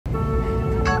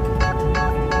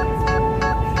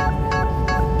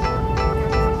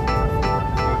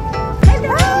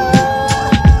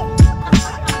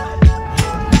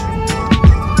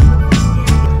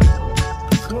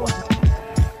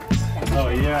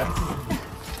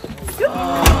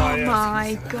Oh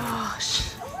my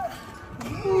gosh.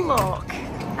 Look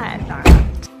at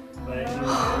that.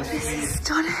 Oh, this is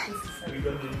stunning.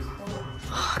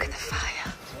 Oh, look at the fire.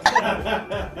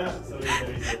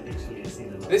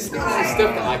 This is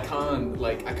stuff that I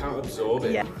can't absorb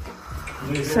it. Yeah.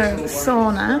 So,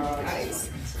 sauna,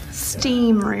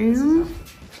 steam room,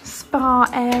 spa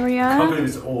area. I can't believe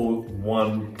it's all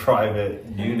one private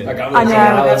unit. I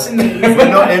know. We're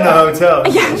not in a hotel,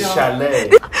 it's a chalet.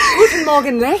 Guten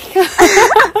Morgen,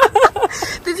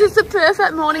 This is the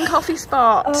perfect morning coffee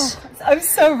spot. Oh, I'm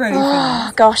so ready for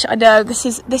this. Gosh, I know, this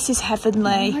is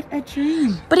heavenly. Like a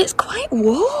dream. But it's quite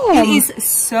warm. It is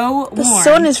so warm. The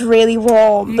sun is really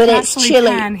warm, but it's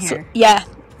chilly. Tan here. So, yeah,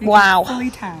 wow.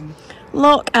 Fully tan.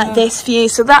 Look at this view.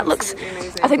 So that looks,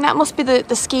 I think that must be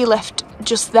the ski lift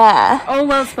just there. Oh,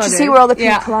 well spotted. To see where all the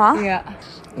people are. Yeah.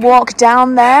 Walk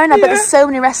down there, and I bet there's so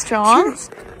many restaurants.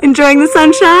 Enjoying the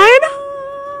sunshine?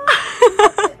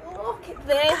 Look at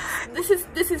this.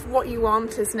 This is what you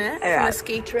want, isn't it? Yeah. On a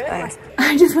ski trip. Nice.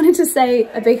 I just wanted to say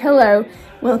a big hello.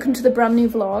 Welcome to the brand new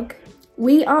vlog.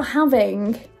 We are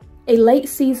having a late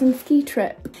season ski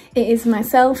trip. It is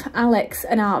myself, Alex,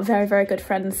 and our very, very good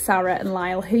friends Sarah and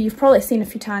Lyle, who you've probably seen a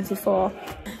few times before.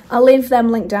 I'll leave them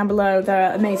linked down below.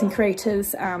 They're amazing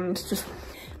creators and just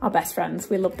our best friends.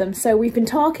 We love them. So we've been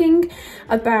talking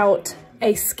about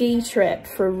a ski trip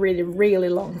for a really, really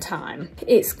long time.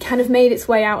 It's kind of made its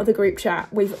way out of the group chat.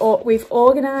 We've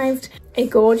organised a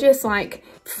gorgeous, like,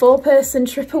 4-person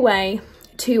trip away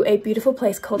to a beautiful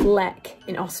place called Lech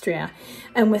in Austria,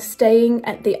 and we're staying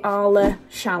at the Arla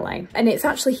chalet, and it's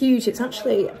actually huge. It's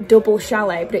actually a double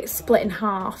chalet, but it's split in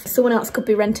half. Someone else could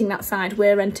be renting that side,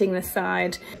 we're renting this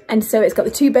side, and so it's got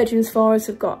the 2 bedrooms for us.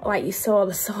 We've got, like you saw,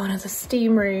 the sauna, the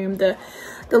steam room, the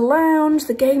lounge,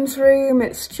 the games room.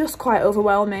 It's just quite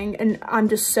overwhelming, and I'm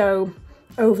just so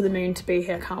over the moon to be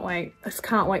here. I can't wait. I just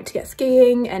can't wait to get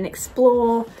skiing and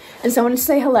explore. And so I wanted to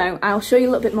say hello. I'll show you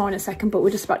a little bit more in a second, but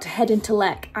we're just about to head into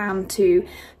Lech and to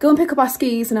go and pick up our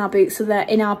skis and our boots, so they're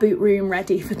in our boot room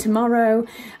ready for tomorrow.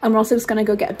 And we're also just gonna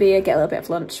go get a beer, get a little bit of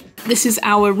lunch. This is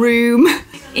our room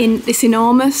in this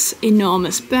enormous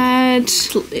bed.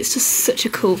 It's just such a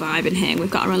cool vibe in here.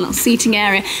 We've got our own little seating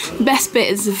area. The best bit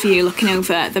is the view looking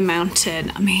over the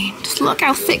mountain. I mean, just look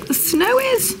how thick the snow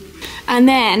is. And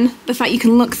then the fact you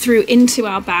can look through into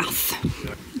our bath.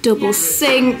 Double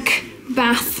sink,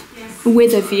 bath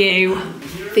with a view.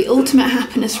 The ultimate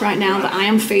happiness right now that I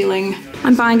am feeling.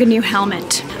 I'm buying a new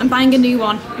helmet. I'm buying a new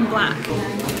one in black.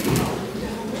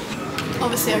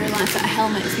 Obviously I realise that a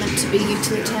helmet is meant to be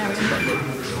utilitarian, but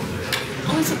it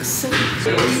always looks so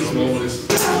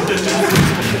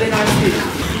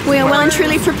We are well and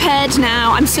truly prepared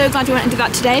now. I'm so glad we went and did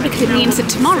that today, because it means that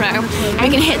tomorrow we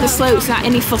can hit the slopes without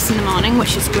any fuss in the morning,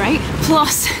 which is great.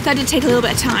 Plus, that did take a little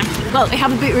bit of time. Well, we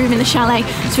have a boot room in the chalet,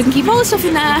 so we can keep all the stuff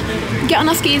in there, get on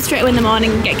our skis straight away in the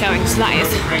morning and get going, so that is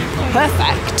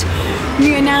perfect.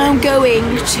 We are now going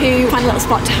to find a little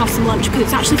spot to have some lunch, because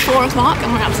it's actually 4 o'clock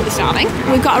and we're absolutely starving.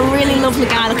 We've got a really lovely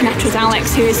guy looking after us,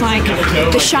 Alex, who is like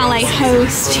the chalet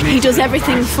host. He does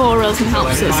everything for us and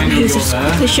helps us, and he's just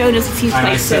quickly shown us a few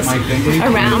places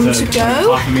around to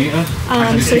go.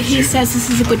 So he says this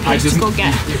is a good place to go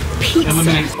get pizza.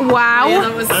 Wow.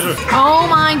 Oh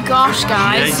my gosh,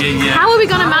 guys. How are we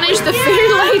going to manage the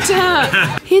food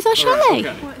later? Here's our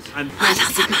chalet. And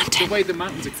that's that mountain. The way the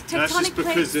mountains are, that's just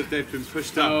because they've been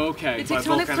pushed up. Oh, okay. The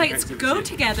tectonic plates go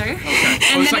together, okay.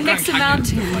 and then it makes a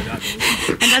mountain.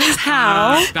 And that is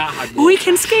how we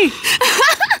can ski.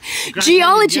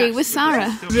 Geology with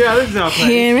Sarah. Yeah, this is our place.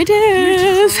 Here it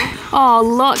is. Oh,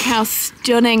 look how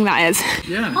stunning that is.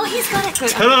 Yeah. Oh, he's got it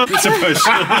good. Hello, it's a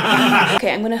push.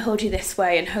 Okay, I'm going to hold you this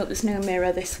way and hope there's no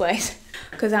mirror this way,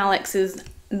 because Alex is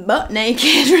butt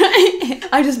naked, right?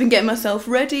 I've just been getting myself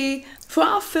ready for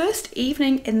our first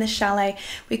evening in the chalet.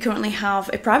 We currently have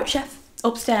a private chef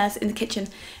upstairs in the kitchen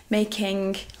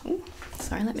making, oh,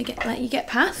 sorry, let you get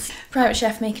past. Private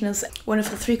chef making us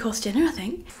wonderful 3-course dinner, I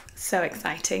think. So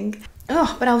exciting.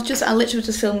 Oh, but I literally was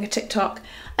just filming a TikTok.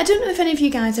 I don't know if any of you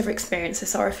guys ever experience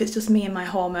this or if it's just me and my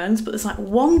hormones, but there's like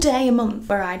one day a month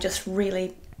where I just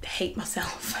really hate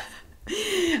myself.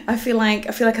 I feel like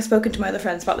I've spoken to my other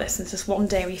friends about this, and it's just one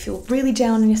day where you feel really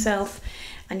down on yourself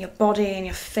and your body and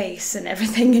your face and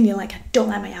everything, and you're like, I don't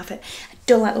like my outfit, I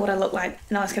don't like what I look like,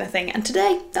 and all this kind of thing. And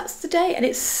today, that's the day, and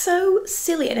it's so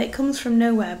silly, and it comes from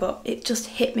nowhere, but it just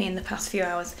hit me in the past few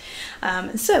hours.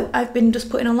 And so I've been just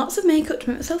putting on lots of makeup to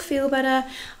make myself feel better.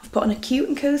 I've put on a cute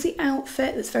and cozy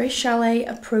outfit that's very chalet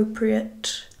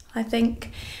appropriate, I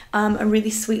think. A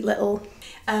really sweet little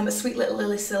a sweet little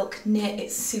lily silk knit.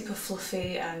 It's super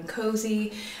fluffy and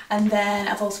cozy. And then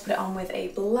I've also put it on with a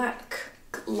black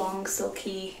long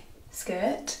silky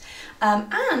skirt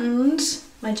and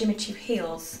my Jimmy Choo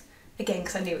heels, again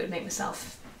because I knew it would make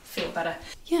myself feel better.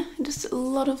 Yeah, just a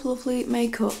lot of lovely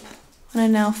makeup, and I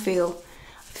now feel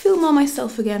more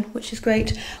myself again, which is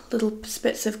great. Little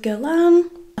spits of Guerlain.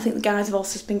 I think the guys have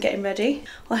also been getting ready.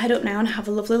 I'll head up now and have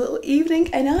a lovely little evening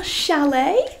in our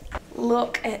chalet.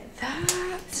 Look at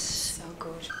that. So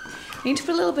good. I need to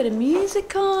put a little bit of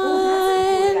music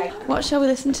on. What shall we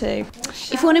listen to?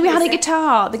 If only we had a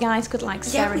guitar, the guys could like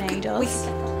serenade us.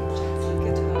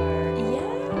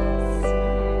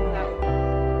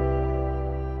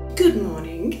 Good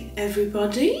morning,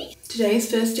 everybody. Today is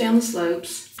first day on the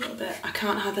slopes. A little bit. I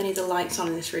can't have any of the lights on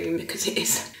in this room because it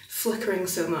is flickering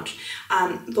so much.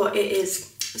 But it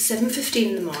is 7:15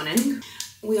 in the morning.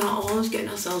 We are always getting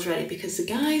ourselves ready because the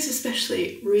guys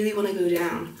especially really want to go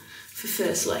down for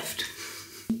first lift.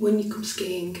 When you come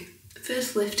skiing,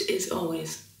 first lift is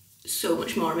always so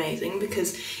much more amazing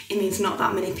because it means not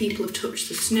that many people have touched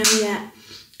the snow yet.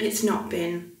 It's not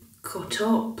been cut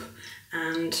up,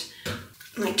 and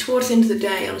like towards the end of the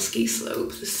day on a ski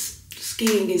slope, the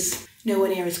skiing is nowhere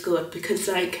near as good because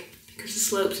the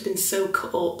slopes have been so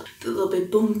cut up that they'll be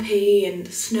bumpy and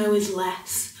the snow is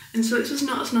less, and so it's just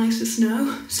not as nice as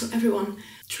snow. So everyone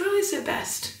tries their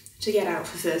best to get out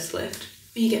for first lift,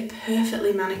 but you get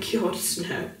perfectly manicured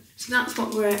snow. So that's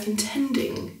what we're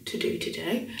intending to do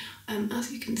today.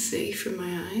 As you can see from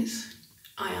my eyes,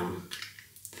 I am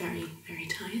very, very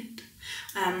tired.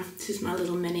 This is my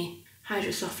little mini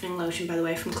Hydro Softening Lotion, by the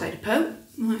way, from Caudalie Eye Cream.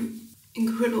 My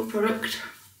incredible product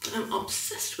that I'm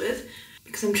obsessed with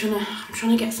because I'm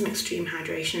trying to get some extreme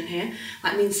hydration in here.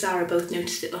 Like me and Sarah both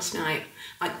noticed it last night.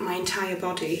 Like my entire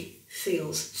body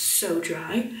feels so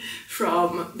dry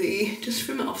from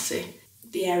obviously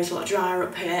the air is a lot drier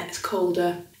up here, it's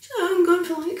colder. So I'm going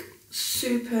for like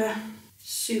super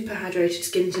hydrated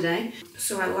skin today.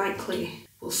 So I likely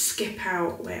will skip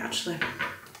out, wait actually,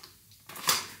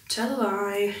 tell a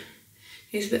lie.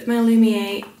 Use a bit of my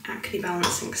Lumiere Acne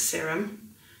Balancing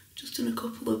Serum. Just in a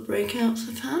couple of breakouts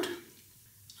I've had.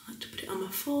 I like to put it on my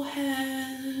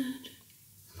forehead.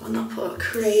 I'll not put a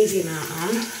crazy amount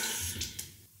on.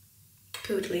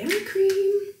 Caudalie Eye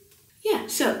Cream. Yeah,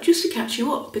 so just to catch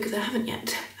you up, because I haven't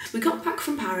yet. We got back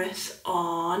from Paris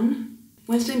on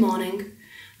Wednesday morning.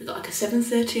 We got like a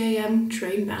 7:30 AM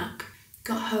train back.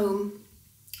 Got home.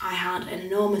 I had an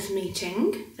enormous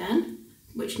meeting then,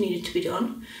 which needed to be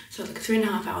done. So like a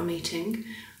 3.5 hour meeting.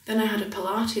 Then I had a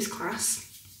Pilates class,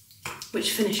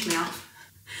 which finished me off.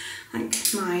 Like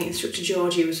my instructor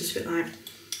Georgie was just a bit like,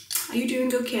 are you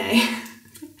doing okay?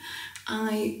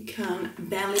 I can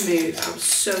barely move, I was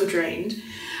so drained.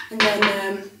 And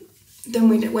then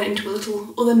we went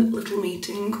into other little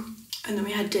meeting, and then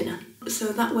we had dinner. So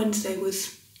that Wednesday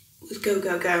was go,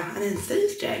 go, go. And then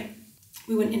Thursday,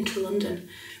 we went into London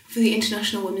for the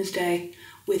International Women's Day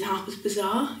with Harper's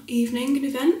Bazaar evening and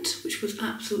event, which was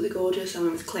absolutely gorgeous. I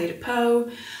went with Caudalie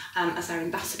Eye as our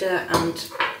ambassador,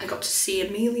 and I got to see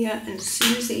Amelia and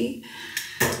Susie,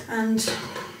 and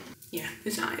yeah,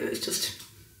 it was just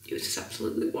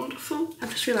absolutely wonderful.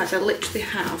 I've just realised I literally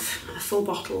have a full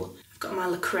bottle. I've got my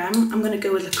La Creme. I'm going to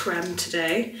go with La Creme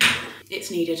today.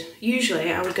 It's needed.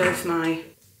 Usually I would go for my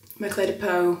Caudalie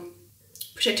Eye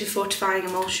Protective Fortifying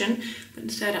Emulsion, but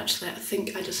instead actually I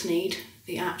think I just need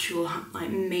the actual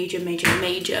like major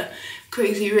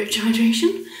crazy rich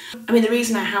hydration. I mean, the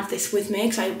reason I have this with me,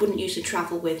 because I wouldn't usually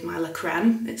travel with my La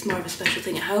Creme, it's more of a special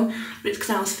thing at home, but it's because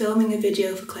I was filming a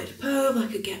video for Caudalie Eye,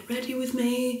 like a get ready with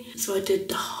me, so I did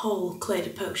the whole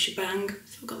Caudalie Eye shebang.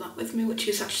 So I've got that with me, which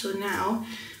is actually now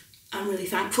I'm really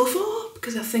thankful for,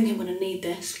 because I think I'm going to need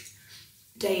this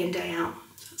day in, day out.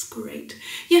 So that's great.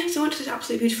 Yeah, so I went to this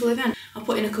absolutely beautiful event. I'll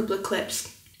put in a couple of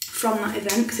clips from that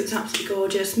event because it was absolutely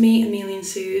gorgeous. Me, Amelia and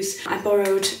Suze. I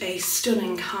borrowed a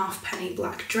stunning halfpenny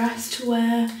black dress to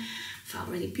wear. Felt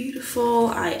really beautiful.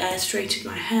 I air straightened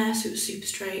my hair so it was super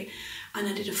straight, and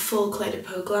I did a full Caudalie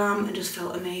Eye glam and just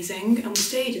felt amazing. And we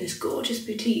stayed in this gorgeous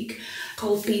boutique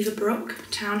called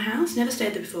Beaverbrook Townhouse. Never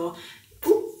stayed there before.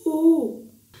 Ooh,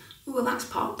 well that's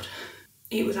popped.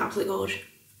 It was absolutely gorgeous.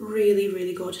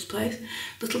 Really gorgeous place.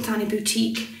 Little tiny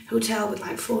boutique hotel with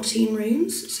like 14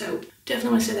 rooms, so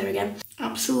definitely want to stay there again.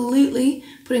 Absolutely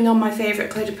putting on my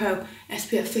favourite Caudalie Eye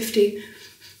SPF 50,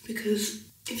 because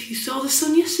if you saw the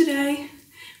sun yesterday,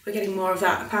 we're getting more of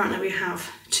that. Apparently we have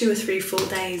 2 or 3 full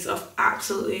days of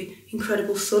absolutely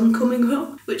incredible sun coming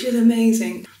up, which is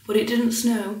amazing. But it didn't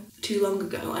snow too long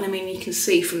ago, and I mean you can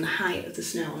see from the height of the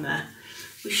snow on there,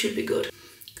 we should be good.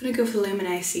 I'm gonna go for the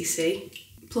Lumiere CC.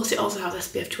 Plus it also has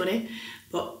SPF 20,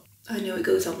 but I know it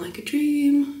goes on like a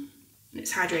dream. And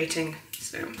it's hydrating,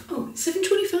 so. Oh, it's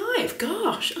 7:25,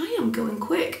 gosh, I am going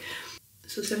quick.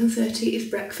 So 7:30 is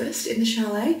breakfast in the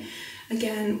chalet.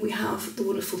 Again, we have the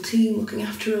wonderful team looking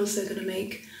after us. They're gonna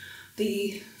make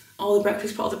all the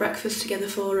breakfast, part of the breakfast together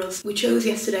for us. We chose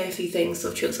yesterday a few things,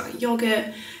 so I chose like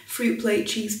yogurt, fruit plate,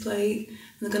 cheese plate, and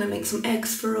they're gonna make some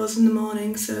eggs for us in the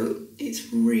morning. So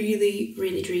it's really,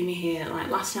 really dreamy here.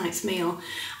 Like last night's meal,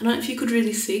 I don't know if you could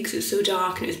really see because it was so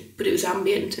dark, but it was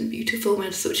ambient and beautiful. We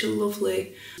had such a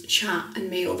lovely chat and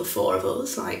meal, the four of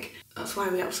us. Like, that's why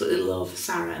we absolutely love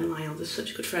Sarah and Lyle. They're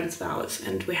such good friends of ours,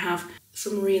 and we have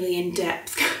some really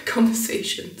in-depth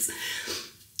conversations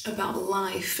about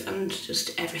life and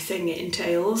just everything it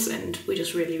entails, and we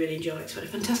just really, really enjoy it. So we had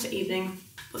a fantastic evening.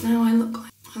 But now I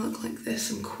look like this.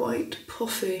 I'm quite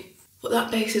puffy, but that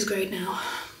base is great now.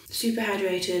 Super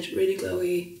hydrated, really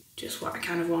glowy, just what I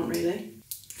kind of want really.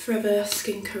 Forever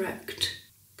Skin Correct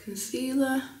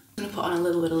concealer. I'm gonna put on a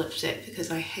little bit of lipstick because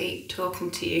I hate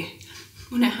talking to you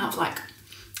when I have like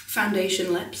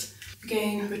foundation lips.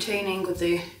 Again, retaining with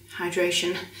the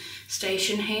hydration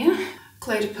station here.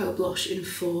 Clé de Peau blush in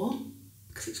 4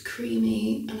 because it's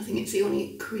creamy, and I think it's the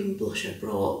only cream blush I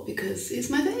brought because it's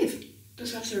my fave.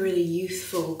 Just has a really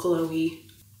youthful,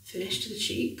 glowy finish to the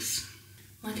cheeks.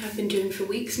 Like I've been doing for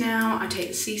weeks now, I take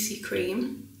the CC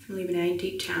cream from Lemonade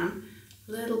Deep Tan,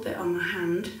 a little bit on my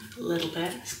hand, a little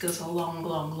bit. This goes a long,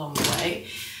 long, long way.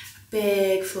 A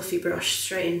big fluffy brush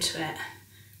straight into it,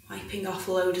 wiping off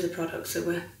a load of the product, so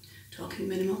we're talking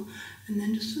minimal, and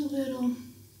then just a little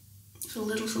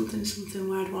something something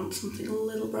where I'd want something a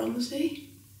little bronzy,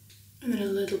 and then a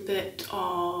little bit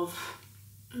of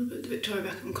the Victoria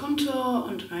Beckham contour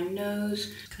under my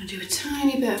nose. Gonna do a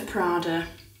tiny bit of Prada,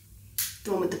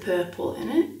 the one with the purple in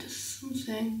it, just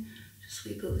something, just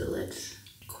sweep over the lids.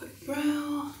 Quick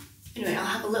brow. Anyway, I'll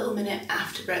have a little minute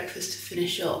after breakfast to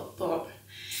finish up, but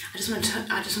I just want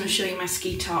to show you my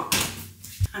ski top.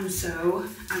 I'm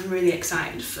really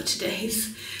excited for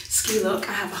today's ski look.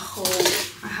 I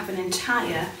have an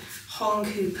entire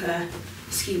Holland Cooper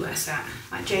ski wear set.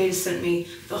 Like Jade has sent me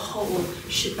the whole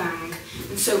shebang.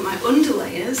 And so my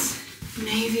underlayers,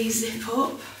 navy zip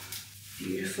up,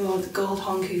 beautiful, the gold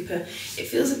Holland Cooper. It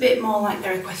feels a bit more like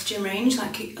their equestrian range,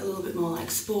 like a little bit more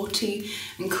like sporty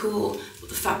and cool, but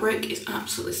the fabric is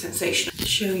absolutely sensational. To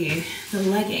show you, the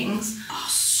leggings are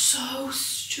so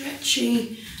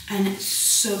stretchy and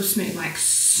so smooth, like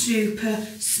super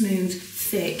smooth,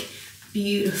 thick,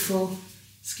 beautiful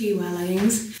ski wear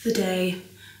leggings. The day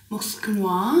Musc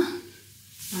Noir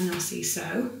by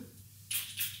Narciso.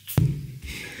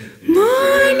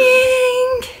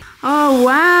 Morning! Oh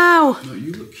wow! No,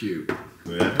 you look cute.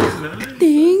 Yeah, nice.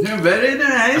 Thanks. Yeah, very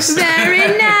nice.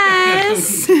 Very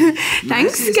nice.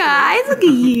 Thanks guys, look at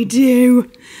you do.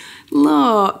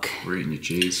 Look. We're eating your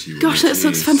cheese. Gosh, that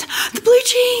looks fantastic. The blue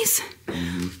cheese.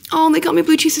 Oh, they got me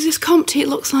blue cheese as this Comté. It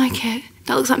looks like it.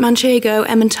 That looks like Manchego,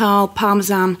 Emmental,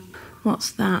 Parmesan.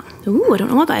 What's that? Ooh, I don't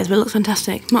know what that is, but it looks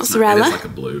fantastic. Mozzarella. It's like a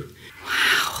blue.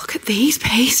 Wow, look at these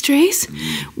pastries.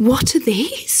 What are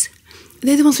these? Are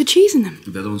they the ones with cheese in them?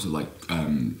 They're the ones with like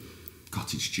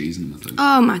cottage cheese in them, I think.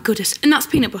 Oh my goodness. And that's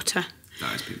peanut butter.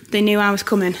 That is peanut butter. They knew I was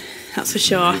coming, that's for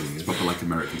sure. It's proper like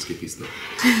American Skippy stuff.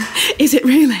 Is it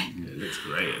really? Yeah, it looks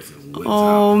great. It's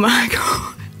Oh my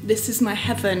god. This is my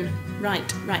heaven.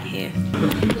 Right here.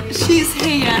 She's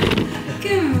here.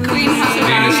 Good. Queen has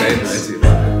arrived.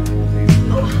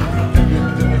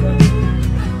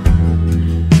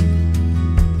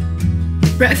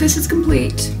 Breakfast is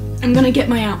complete. I'm gonna get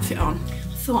my outfit on.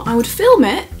 I thought I would film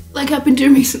it like I've been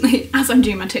doing recently as I'm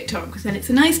doing my TikTok, because then it's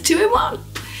a nice 2-in-1.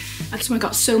 I just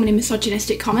got so many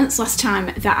misogynistic comments last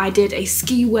time that I did a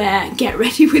ski wear get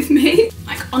ready with me.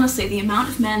 Like honestly, the amount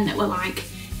of men that were like,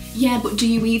 yeah, but do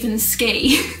you even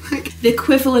ski? Like the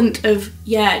equivalent of,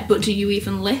 yeah, but do you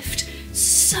even lift?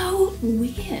 So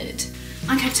weird.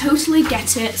 Like I totally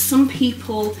get it. Some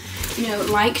people, you know,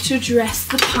 like to dress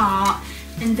the part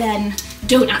and then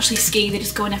don't actually ski, they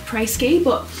just go in après ski,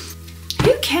 but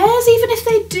who cares even if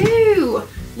they do?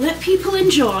 Let people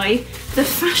enjoy the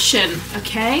fashion,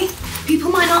 okay?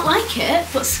 People might not like it,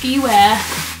 but ski wear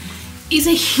is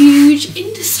a huge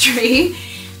industry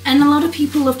and a lot of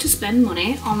people love to spend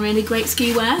money on really great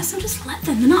ski wear, so just let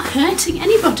them, they're not hurting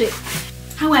anybody.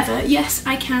 However, yes,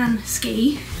 I can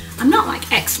ski. I'm not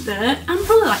like expert, I'm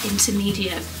probably like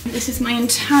intermediate. This is my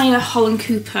entire Holland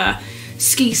Cooper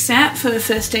ski set for the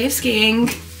first day of skiing.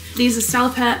 These are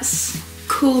salopettes,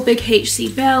 cool big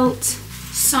HC belt.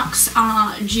 Socks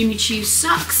are Jimmy Choo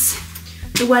socks.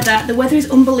 The weather is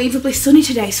unbelievably sunny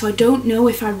today, so I don't know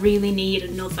if I really need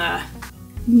another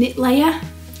knit layer.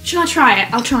 Shall I try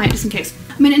it? I'll try it just in case.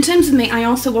 I mean, in terms of me, I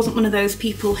also wasn't one of those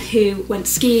people who went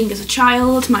skiing as a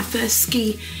child. My first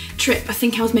ski trip, I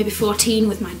think I was maybe 14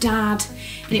 with my dad,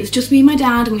 and it was just me and my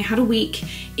dad, and we had a week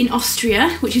in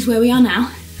Austria, which is where we are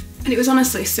now. And it was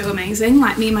honestly so amazing.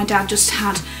 Like, me and my dad just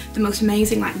had the most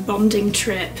amazing like bonding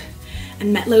trip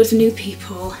and met loads of new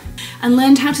people and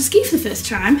learned how to ski for the first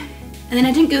time. And then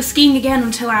I didn't go skiing again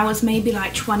until I was maybe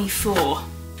like 24.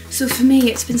 So for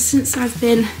me, it's been since I've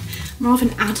been more of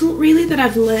an adult really that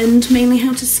I've learned mainly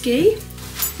how to ski.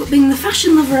 But being the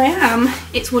fashion lover I am,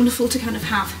 it's wonderful to kind of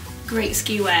have great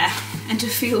ski wear and to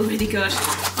feel really good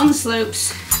on the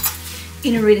slopes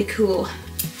in a really cool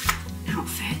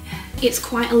outfit. It's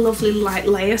quite a lovely light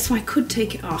layer, so I could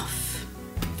take it off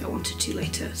if I wanted to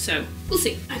later, so we'll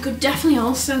see. I could definitely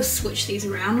also switch these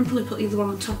around and probably put the other one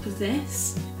on top of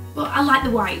this, but I like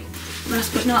the white.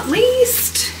 Last but not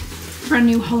least, brand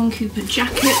new Holland Cooper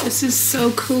jacket. This is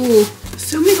so cool.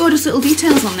 So many gorgeous little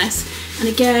details on this. And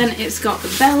again, it's got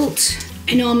the belt,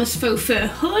 enormous faux fur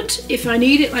hood if I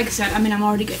need it. Like I said, I mean, I'm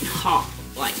already getting hot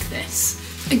like this.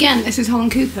 Again, this is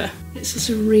Holland Cooper. It's just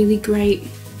a really great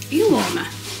eel warmer.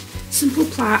 Simple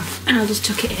plait, and I'll just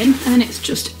tuck it in, and then it's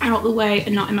just out the way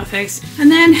and not in my face.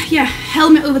 And then, yeah,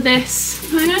 helmet over this.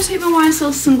 I'm gonna take my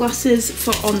YSL sunglasses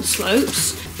for on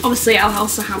slopes. Obviously, I'll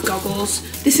also have goggles.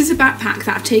 This is a backpack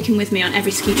that I've taken with me on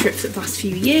every ski trip for the past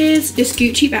few years. This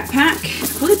Gucci backpack.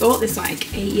 I probably bought this like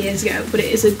 8 years ago, but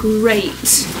it is a great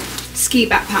ski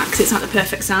backpack because it's like the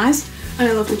perfect size. And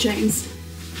I love the chains.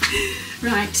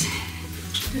 Right,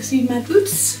 let's need my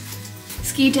boots.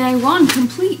 Ski day 1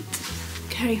 complete.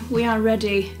 Okay, we are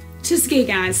ready to ski,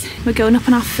 guys. We're going up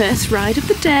on our first ride of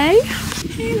the day.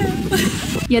 Hello.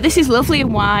 Yeah, this is lovely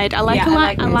and wide. I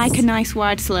like a nice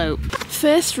wide slope.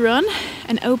 First run,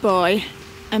 and oh boy,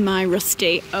 am I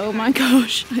rusty. Oh my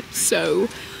gosh, I'm so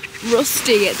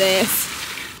rusty at this.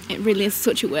 It really is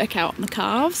such a workout on the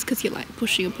calves because you're like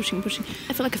pushing and pushing and pushing.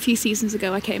 I feel like a few seasons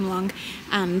ago I came along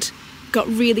and got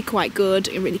really quite good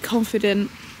and really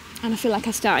confident. And I feel like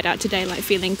I started out today like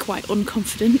feeling quite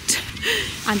unconfident.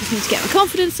 I just need to get my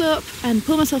confidence up and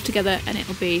pull myself together and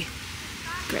it'll be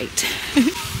great.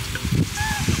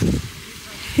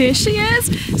 Here she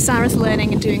is. Sarah's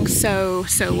learning and doing so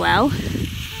well.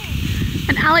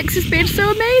 And Alex has been so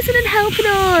amazing and helping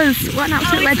us. What an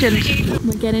absolute legend.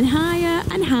 We're getting higher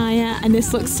and higher, and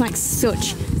this looks like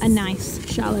such a nice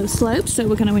shallow slope, so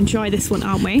we're going to enjoy this one,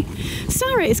 aren't we?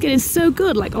 Sarah is getting so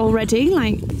good, like already,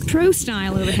 like pro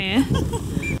style over here.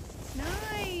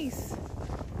 Nice.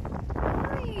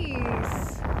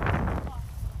 Nice.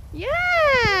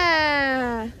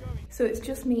 Yeah. So it's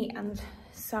just me and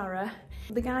Sarah.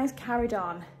 The guys carried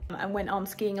on and went on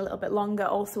skiing a little bit longer,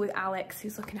 also with Alex,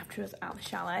 who's looking after us at the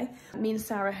chalet. Me and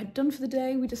Sarah had done for the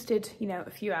day. We just did, you know, a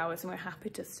few hours and we're happy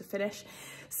just to finish.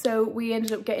 So we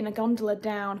ended up getting a gondola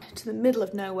down to the middle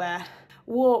of nowhere,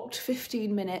 walked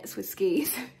 15 minutes with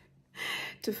skis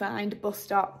to find a bus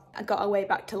stop. I got our way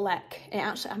back to Lek. It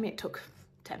actually, I mean, it took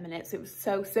 10 minutes. It was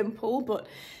so simple, but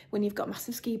when you've got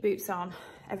massive ski boots on,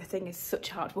 everything is such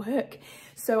hard work.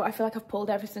 So I feel like I've pulled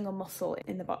every single muscle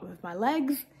in the bottom of my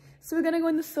legs. So we're gonna go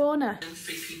in the sauna.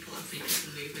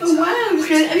 Oh wow, have you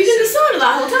been in the sauna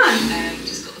that whole time?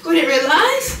 I didn't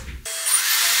realise.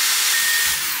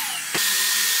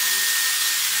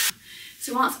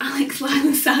 So whilst Alex, Lyle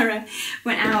and Sarah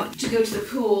went out to go to the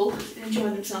pool and enjoy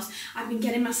themselves, I've been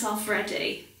getting myself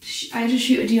ready. I had to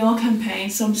shoot a Dior campaign,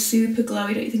 so I'm super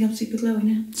glowy. Don't you think I'm super glowy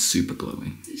now? Super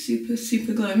glowy.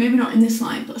 Super glowy. Maybe not in this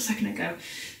light, but a second ago.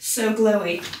 So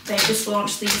glowy. They just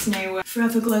launched these new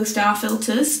Forever Glow Star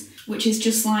filters, which is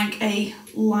just like a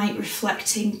light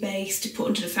reflecting base to put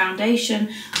under the foundation.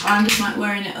 I'm just like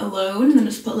wearing it alone and then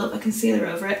just put a little bit of concealer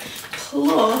over it.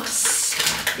 Plus,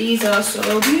 these are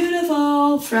so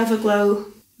beautiful. Forever Glow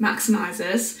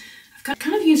Maximizers. I've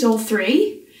kind of used all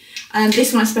three. And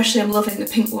this one especially, I'm loving the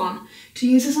pink one. To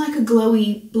use as like a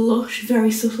glowy blush,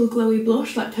 very subtle glowy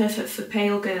blush, like perfect for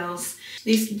pale girls.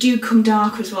 These do come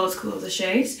darker as well as colour of the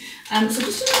shades. So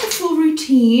just another full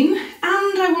routine.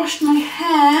 And I washed my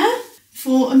hair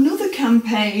for another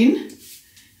campaign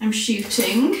I'm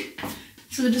shooting.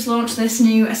 So they just launched this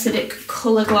new acidic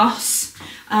colour gloss.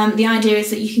 The idea is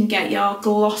that you can get your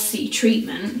glossy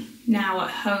treatment now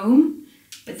at home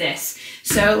with this.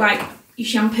 So like, you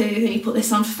shampoo, then you put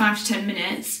this on for 5 to 10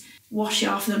 minutes, wash it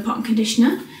off, and then put on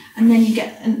conditioner, and then you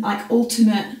get an like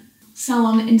ultimate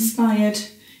salon inspired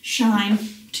shine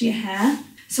to your hair.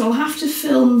 So I'll have to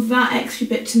film that extra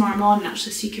bit tomorrow morning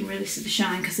actually, so you can really see the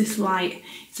shine, because this light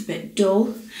is a bit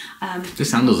dull.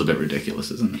 This handle's a bit ridiculous,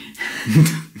 isn't it?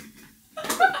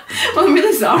 Well, I'm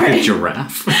really sorry. Like a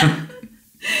giraffe.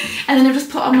 And then I've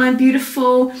just put on my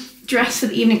beautiful dress for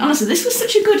the evening. Honestly, this was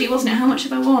such a goodie, wasn't it? How much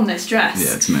have I worn this dress?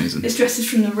 Yeah, it's amazing. This dress is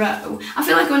from the Row. I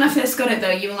feel like when I first got it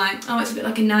though, you were like, oh, it's a bit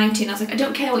like a 90, and I was like, I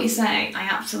don't care what you say. I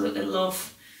absolutely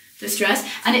love this dress,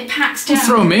 and it packs down. Don't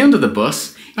throw me under the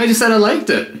bus. I just said I liked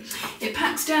it. It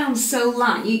packs down so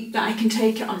light that I can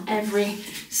take it on every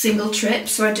single trip,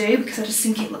 so I do, because I just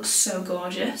think it looks so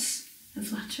gorgeous and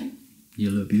flattering.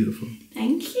 You look beautiful.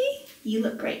 Thank you. You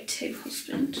look great too,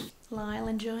 husband. Lyle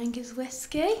enjoying his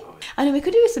whiskey. I know we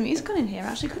could do some music on in here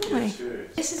actually, couldn't we?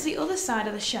 This is the other side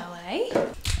of the chalet.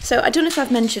 So I don't know if I've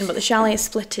mentioned, but the chalet is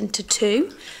split into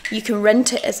two. You can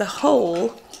rent it as a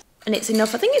whole, and it's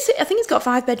enough. I think it's got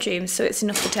 5 bedrooms, so it's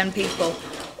enough for 10 people.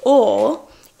 Or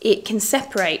it can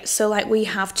separate. So like we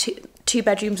have two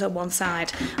bedrooms on one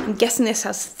side. I'm guessing this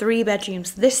has 3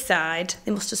 bedrooms this side.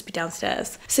 They must just be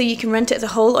downstairs. So you can rent it as a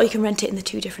whole, or you can rent it in the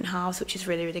 2 different halves, which is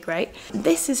really, really great.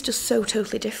 This is just so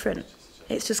totally different.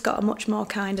 It's just got a much more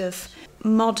kind of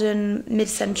modern,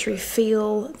 mid-century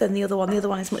feel than the other one. The other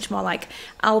one is much more like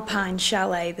Alpine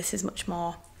chalet. This is much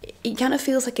more, it kind of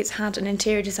feels like it's had an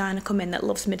interior designer come in that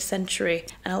loves mid-century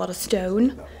and a lot of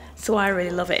stone. So I really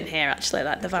love it in here actually,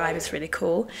 like the vibe is really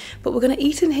cool. But we're gonna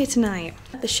eat in here tonight.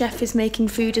 The chef is making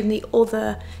food in the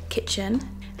other kitchen,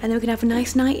 and then we're gonna have a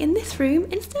nice night in this room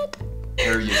instead.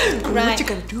 There you go. Right. What you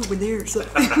gonna do when there's Like,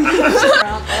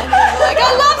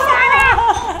 I love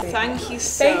Sarah! Thank you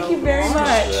so much. Thank you very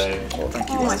much. Oh, thank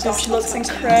you. Oh my gosh, she looks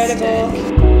incredible.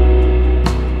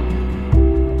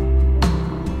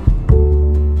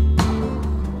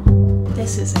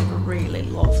 This is a really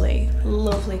lovely,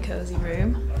 lovely cozy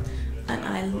room. And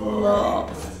I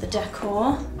love the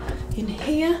decor in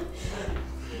here.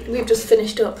 We've just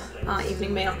finished up our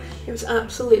evening meal. It was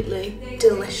absolutely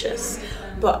delicious.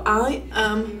 But I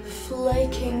am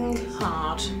flaking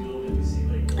hard.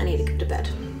 I need to go to bed.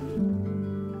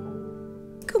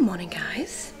 Good morning,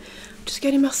 guys. Just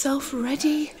getting myself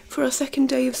ready for our second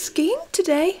day of skiing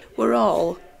today. We're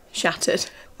all shattered.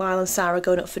 Lyle and Sarah are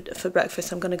going up for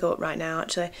breakfast. I'm going to go up right now,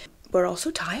 actually. We're all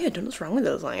so tired. I don't know what's wrong with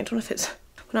us. Like, I don't know if it's...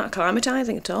 We're not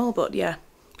acclimatising at all, but yeah.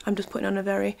 I'm just putting on a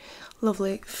very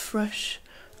lovely, fresh,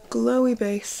 glowy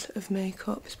base of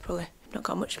makeup. It's probably not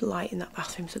got much light in that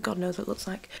bathroom, so God knows what it looks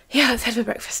like. Yeah, let's head for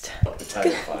breakfast.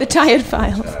 The tired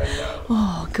files.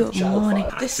 Oh, good morning.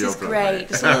 This is great.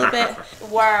 Just a little bit.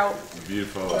 Wow.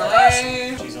 Beautiful.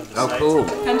 How cool.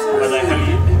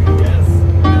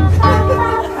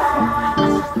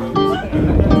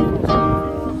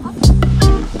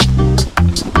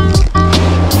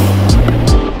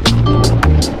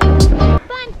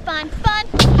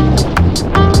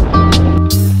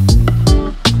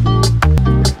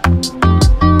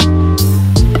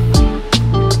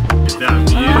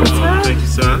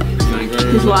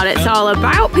 This is what it's all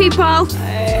about, people.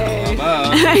 Hey.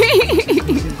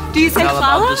 Do you say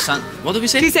flower? What did we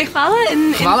say? Do you say flower?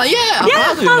 Flower? Yeah,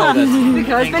 yeah, flower.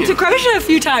 Because I've been to Croatia a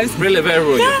few times. Really, very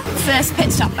rude. Yeah. First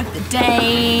pit stop of the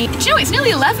day. Do you know, it's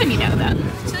nearly 11, you know that?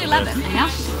 It's nearly 11, yeah.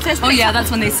 Oh yeah, that's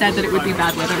when they said that it would be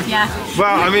bad weather. Yeah.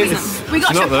 Well, I mean, we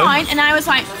got to a point and I was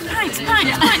like, pints.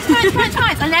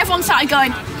 And everyone started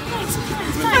going,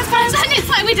 pints. And it's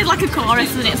like we did like a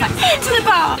chorus and it's like, to the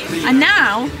bar. And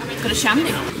now, we've got a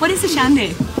shandy. What is a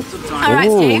shandy?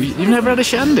 Alright, Steve. You've never had a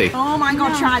shandy? Oh my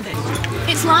God, try this.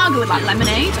 It's lager with like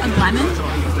lemonade and lemon.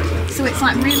 So it's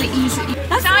like really easy.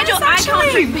 I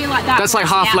can't drink beer like that. That's like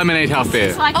half lemonade, half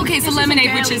beer. Like, okay, so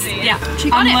lemonade, which is, yeah.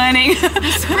 I'm learning.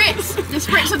 The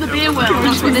spritz of the beer world,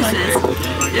 that's what this is.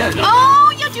 Yeah.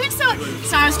 Oh, you're doing so,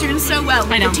 Sarah's doing so well.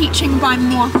 I know. Teaching by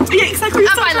moi. Yeah, exactly.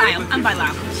 And by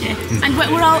Lyle. Yeah. And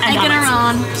we're all egging her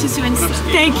on. She's doing so.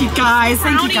 Thank you guys,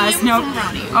 No.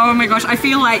 Oh my gosh, I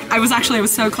feel like I was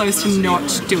so close to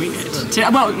not doing it.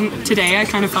 Today I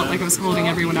kind of felt like I was holding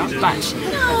everyone up, but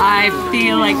I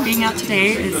feel like being out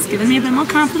today is giving me a bit more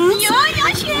confidence.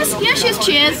 Yeah, cheers. Yeah,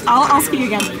 cheers. I'll ski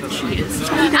again. Cheers.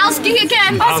 I'll ski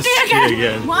again. I'll ski again.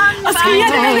 I'll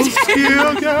ski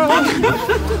again.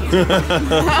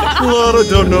 Lord, I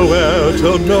don't know where,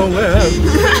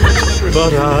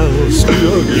 but I'll ski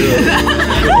again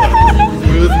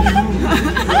with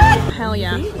you. Hell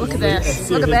yeah. Look at this.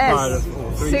 Look at this.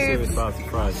 Soup,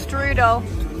 strudel,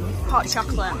 hot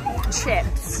chocolate,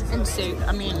 chips, and soup.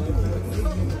 I mean,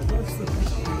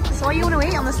 that's all you want to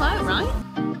eat on the slope, right?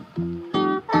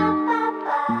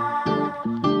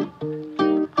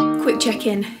 Quick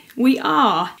check-in. We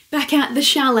are back at the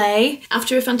chalet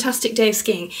after a fantastic day of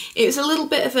skiing. It was a little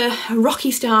bit of a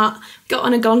rocky start. Got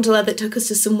on a gondola that took us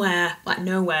to somewhere, like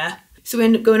nowhere. So we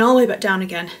ended up going all the way back down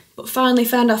again. But finally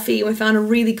found our feet and we found a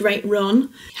really great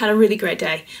run. Had a really great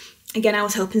day. Again, I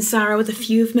was helping Sarah with a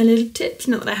few of my little tips,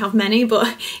 not that I have many, but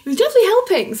it was definitely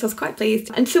helping, so I was quite pleased.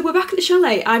 And so we're back at the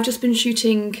chalet. I've just been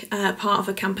shooting part of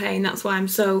a campaign, that's why I'm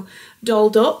so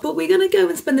dolled up, but we're gonna go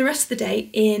and spend the rest of the day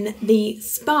in the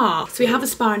spa. So we have a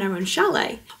spa in our own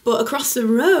chalet, but across the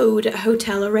road at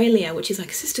Hotel Aurelia, which is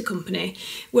like a sister company,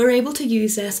 we're able to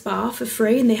use their spa for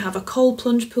free, and they have a cold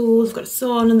plunge pool, they've got a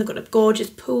sauna, and they've got a gorgeous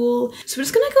pool. So we're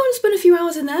just gonna go and spend a few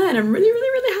hours in there, and I'm really, really,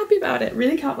 really happy about it.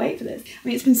 Really can't wait for this. I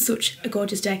mean, it's been such a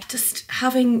gorgeous day. Just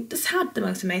had the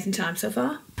most amazing time so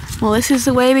far. Well, this is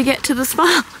the way we get to the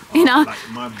spa in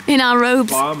our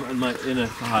robes. Bum and my inner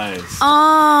thighs.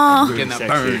 Oh, Getting that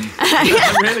burn.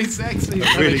 Really sexy.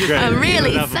 Really great.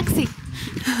 Really sexy.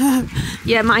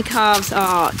 Yeah, my calves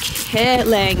are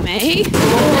killing me. Are you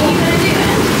gonna do it?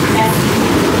 Yeah.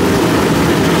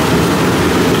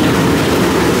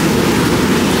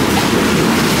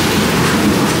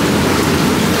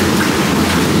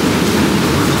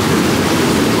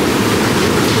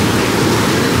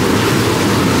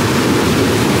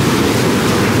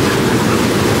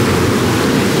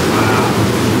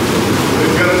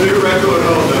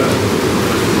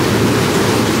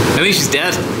 I think she's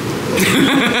dead.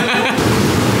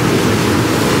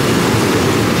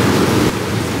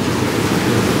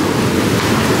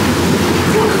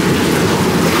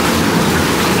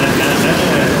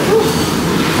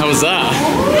 How was that?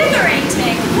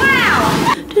 Liberating!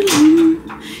 Wow!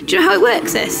 Do you know how it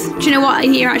works, this? Do you know what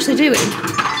you're actually doing?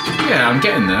 Yeah, I'm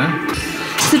getting there.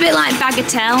 It's a bit like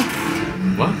Bagatelle.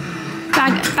 What?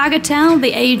 Bagatelle,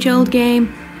 the age-old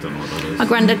game. Don't know what that is. My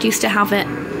granddad used to have it,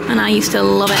 and I used to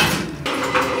love it.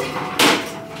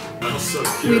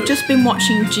 We've just been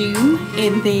watching June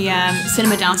in the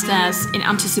cinema downstairs in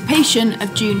anticipation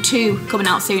of June 2 coming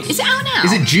out soon. Is it out now?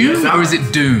 Is it June or is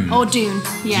it Dune? Or Dune,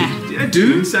 yeah. Yeah,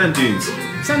 Dune? Sand dunes.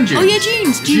 Sand dunes. Oh yeah,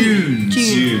 June,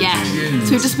 Dunes. yeah. Dunes.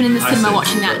 So we've just been in the cinema said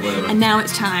watching that, whatever. and now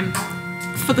it's time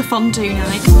for the fondue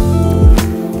night.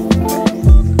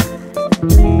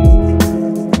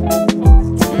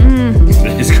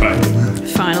 It's quite.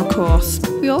 Final course.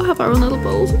 We all have our own little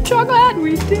bowls of chocolate.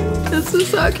 We do. This is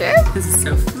so cute. This is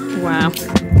so fun. Wow.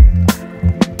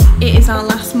 It is our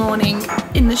last morning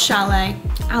in the chalet.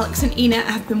 Alex and Ina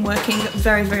have been working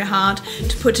very, very hard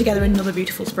to put together another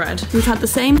beautiful spread. We've had the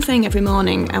same thing every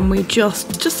morning, and we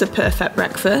just a perfect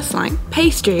breakfast, like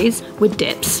pastries with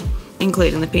dips,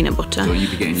 including the peanut butter. Will you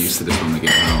be getting used to this when we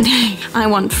get home?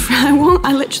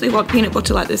 I literally want peanut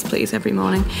butter like this, please, every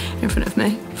morning in front of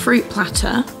me. Fruit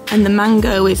platter, and the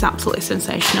mango is absolutely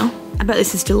sensational. I bet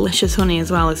this is delicious honey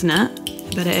as well, isn't it?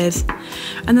 I bet it is.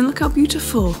 And then look how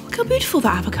beautiful that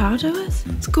avocado is.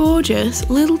 It's gorgeous.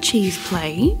 Little cheese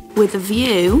plate with a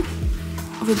view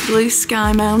of a blue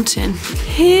sky mountain.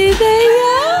 Here they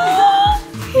are.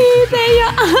 Here they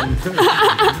are.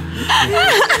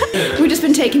 We've just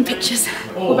been taking pictures.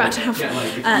 We're about to have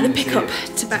the pickup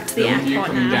back to the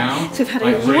airport now. So we've had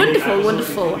a wonderful,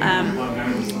 wonderful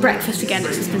breakfast again.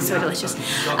 It's just been so delicious.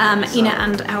 Ina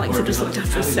and Alex have just looked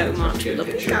after us so much. We love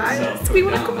you guys. We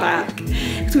want to come back.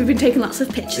 So we've been taking lots of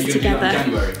pictures together.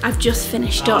 I've just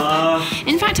finished up.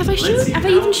 In fact, have I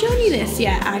even shown you this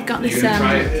yet? I've got this.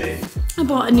 I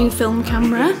bought a new film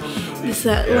camera. This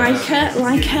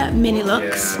Leica Mini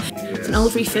Lux. It's an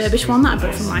old refurbished one that I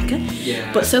bought from Leica.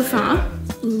 But so far,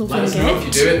 loving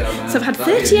it. So I've had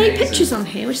 38 pictures on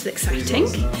here, which is exciting.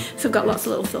 So I've got lots of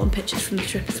little film pictures from the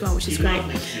trip as well, which is great.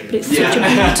 But it's such a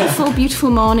beautiful, beautiful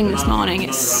morning this morning.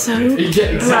 It's so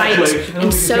bright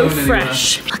and so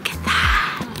fresh. Look at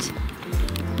that.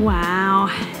 Wow.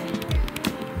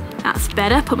 That's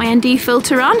better. Put my ND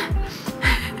filter on.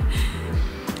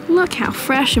 Look how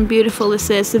fresh and beautiful this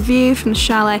is. The view from the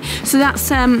chalet. So that's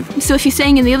so if you're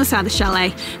staying in the other side of the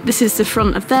chalet, this is the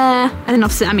front of there, and then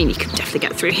obviously, I mean, you could definitely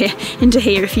get through here into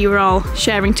here if you were all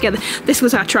sharing together. This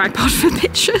was our tripod for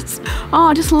pictures.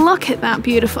 Oh, just look at that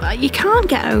beautiful. You can't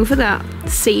get over that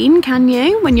scene, can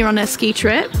you, when you're on a ski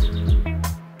trip?